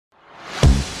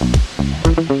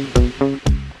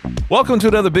Welcome to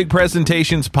another Big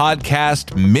Presentations podcast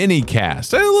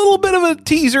Minicast. A little bit of a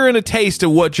teaser and a taste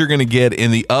of what you're going to get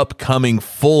in the upcoming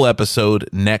full episode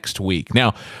next week.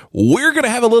 Now, we're going to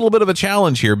have a little bit of a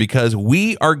challenge here because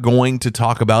we are going to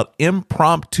talk about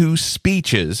impromptu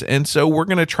speeches. And so we're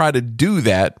going to try to do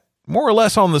that more or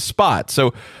less on the spot.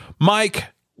 So, Mike,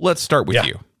 let's start with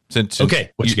you. Since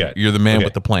okay, what you got? You're the man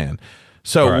with the plan.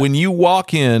 So when you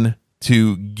walk in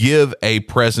to give a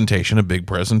presentation, a big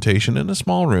presentation in a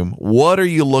small room, what are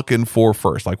you looking for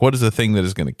first? Like, what is the thing that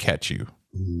is going to catch you?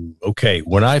 Okay.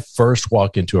 When I first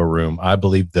walk into a room, I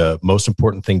believe the most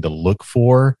important thing to look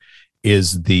for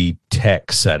is the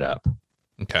tech setup.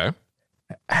 Okay.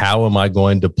 How am I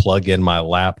going to plug in my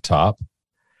laptop?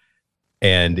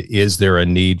 And is there a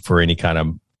need for any kind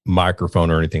of microphone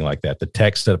or anything like that? The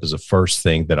tech setup is the first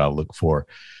thing that I look for,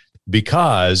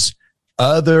 because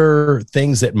other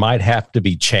things that might have to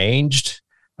be changed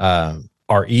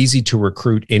are easy to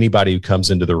recruit anybody who comes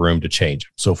into the room to change.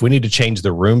 So if we need to change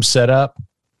the room setup,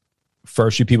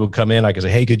 first few people come in, I can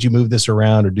say, hey, could you move this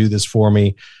around or do this for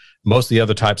me? Most of the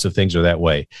other types of things are that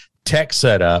way. Tech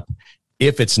setup,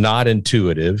 if it's not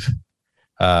intuitive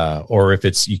or if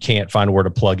it's you can't find where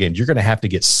to plug in, you're going to have to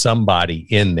get somebody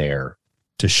in there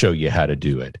to show you how to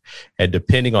do it. And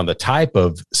depending on the type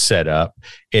of setup,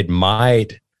 it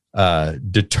might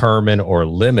determine or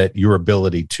limit your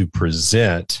ability to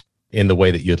present in the way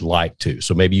that you'd like to.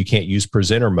 So maybe you can't use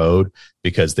presenter mode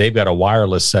because they've got a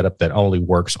wireless setup that only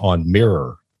works on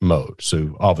mirror mode.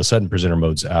 So all of a sudden presenter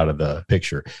mode's out of the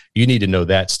picture. You need to know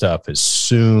that stuff as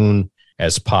soon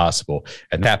as possible.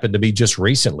 And it happened to be just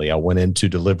recently. I went in to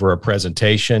deliver a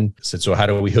presentation. I said, so how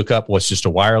do we hook up? Well, it's just a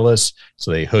wireless.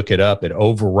 So they hook it up. It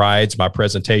overrides my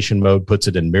presentation mode, puts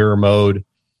it in mirror mode.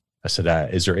 I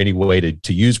said, is there any way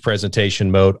to use presentation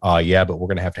mode? Yeah, but we're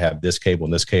going to have this cable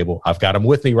and this cable. I've got them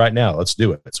with me right now. Let's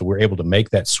do it. So we're able to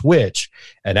make that switch.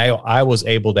 And I was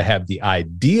able to have the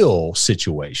ideal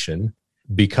situation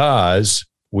because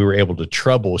we were able to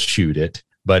troubleshoot it.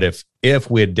 But if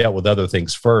we had dealt with other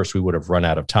things first, we would have run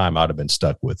out of time. I'd have been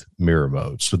stuck with mirror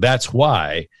mode. So that's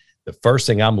why the first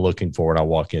thing I'm looking for when I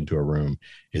walk into a room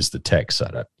is the tech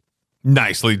setup.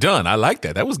 Nicely done. I like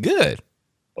that. That was good.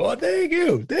 Oh, thank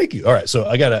you. Thank you. All right. So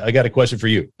I got a question for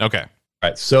you. Okay. All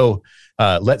right. So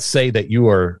let's say that you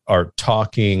are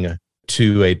talking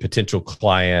to a potential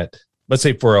client, let's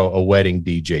say for a wedding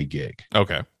DJ gig.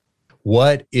 Okay.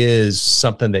 What is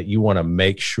something that you want to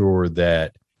make sure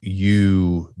that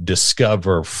you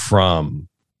discover from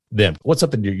them? What's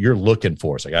something you're looking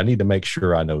for? It's like, I need to make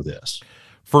sure I know this.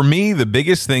 For me, the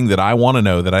biggest thing that I want to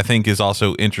know that I think is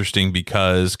also interesting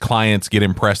because clients get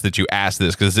impressed that you ask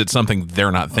this because it's something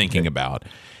they're not thinking about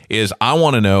is I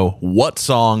want to know, what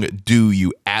song do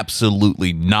you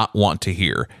absolutely not want to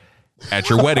hear at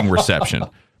your wedding reception?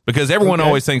 Because everyone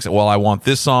always thinks, well, I want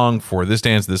this song for this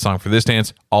dance, this song for this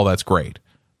dance. All that's great.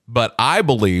 But I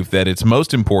believe that it's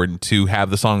most important to have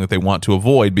the song that they want to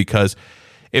avoid, because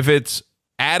if it's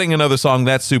adding another song,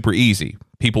 that's super easy.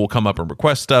 People will come up and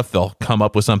request stuff. They'll come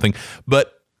up with something.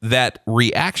 But that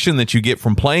reaction that you get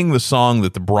from playing the song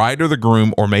that the bride or the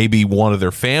groom or maybe one of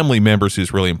their family members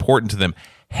who's really important to them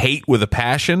hate with a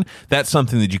passion, that's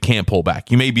something that you can't pull back.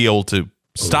 You may be able to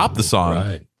stop the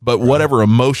song, but whatever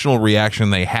emotional reaction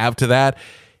they have to that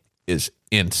is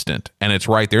instant, and it's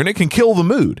right there, and it can kill the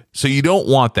mood. So you don't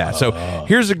want that. So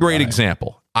here's a great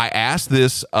example. I asked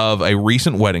this of a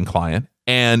recent wedding client,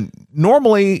 and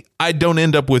normally I don't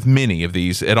end up with many of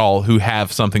these at all who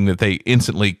have something that they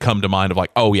instantly come to mind of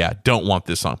like, oh yeah, don't want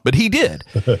this song. But he did.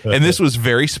 And this was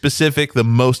very specific, the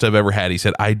most I've ever had. He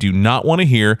said, I do not want to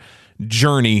hear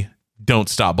Journey, Don't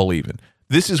Stop Believing.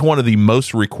 This is one of the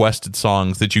most requested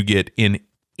songs that you get in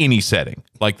any setting.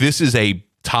 Like, this is a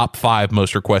top 5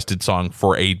 most requested song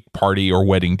for a party or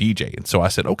wedding DJ. And so I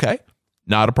said, okay,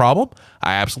 not a problem.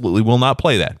 I absolutely will not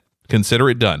play that. Consider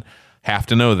it done. Have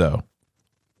to know though,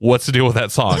 what's the deal with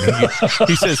that song?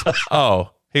 He says,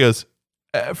 he goes,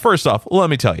 first off, let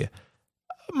me tell you,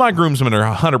 my groomsmen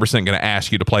are 100% going to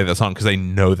ask you to play that song because they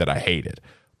know that I hate it.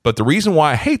 But the reason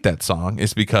why I hate that song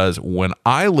is because when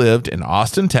I lived in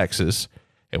Austin, Texas,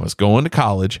 and was going to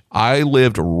college, I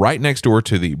lived right next door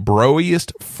to the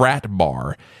broiest frat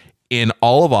bar in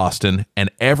all of Austin,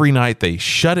 and every night they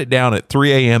shut it down at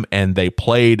 3 a.m. and they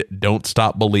played Don't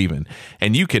Stop Believin'.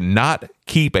 And you cannot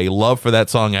keep a love for that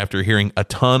song after hearing a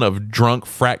ton of drunk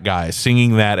frat guys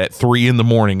singing that at 3 in the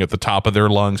morning at the top of their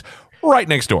lungs right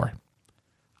next door.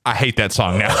 I hate that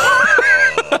song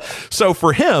now. So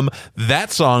for him,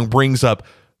 that song brings up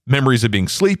memories of being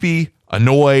sleepy,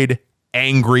 annoyed,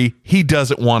 angry. He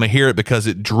doesn't want to hear it because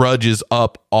it drudges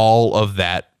up all of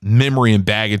that memory and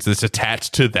baggage that's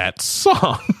attached to that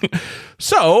song.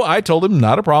 So I told him,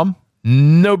 not a problem.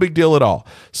 No big deal at all.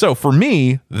 So for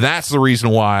me, that's the reason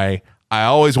why I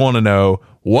always want to know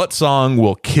what song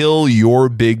will kill your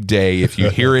big day if you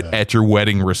hear it at your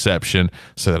wedding reception,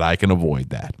 so that I can avoid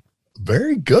that.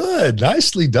 Very good.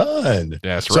 Nicely done.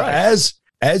 That's right. So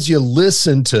as you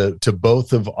listen to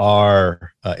both of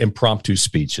our impromptu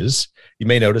speeches, you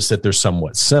may notice that they're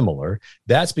somewhat similar.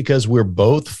 That's because we're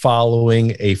both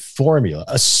following a formula,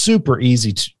 a super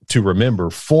easy to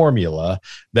remember formula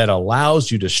that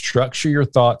allows you to structure your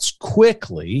thoughts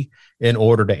quickly in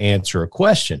order to answer a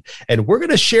question. And we're going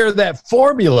to share that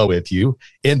formula with you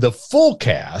in the full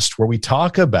cast, where we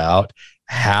talk about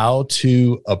how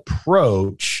to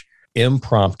approach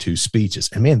impromptu speeches.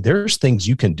 And man, there's things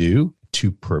you can do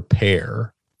to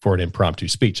prepare for an impromptu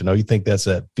speech. I know you think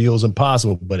that feels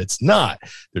impossible, but it's not.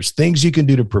 There's things you can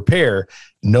do to prepare.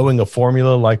 Knowing a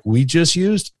formula like we just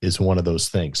used is one of those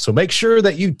things. So make sure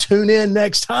that you tune in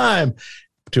next time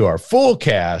to our full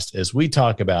cast as we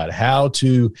talk about how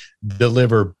to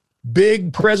deliver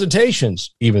big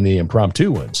presentations, even the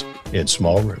impromptu ones, in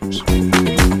small rooms.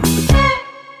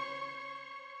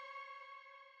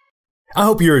 I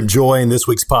hope you're enjoying this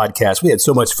week's podcast. We had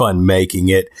so much fun making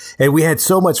it, and we had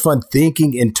so much fun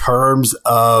thinking in terms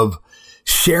of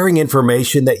sharing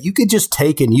information that you could just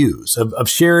take and use, of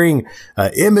sharing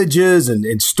images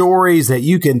and stories that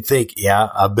you can think, yeah,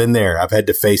 I've been there. I've had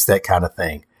to face that kind of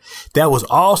thing. That was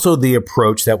also the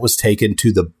approach that was taken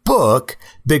to the book,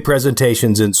 Big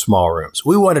Presentations in Small Rooms.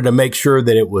 We wanted to make sure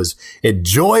that it was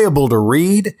enjoyable to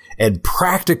read and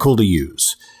practical to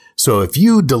use. So if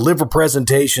you deliver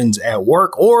presentations at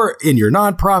work or in your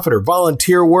nonprofit or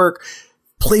volunteer work,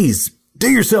 please do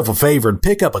yourself a favor and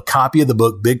pick up a copy of the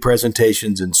book, Big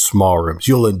Presentations in Small Rooms.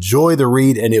 You'll enjoy the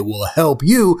read, and it will help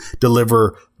you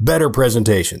deliver better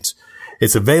presentations.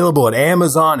 It's available at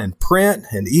Amazon in print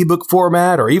and ebook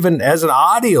format, or even as an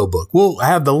audio book. We'll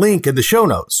have the link in the show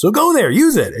notes. So go there,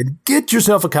 use it, and get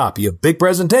yourself a copy of Big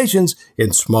Presentations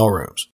in Small Rooms.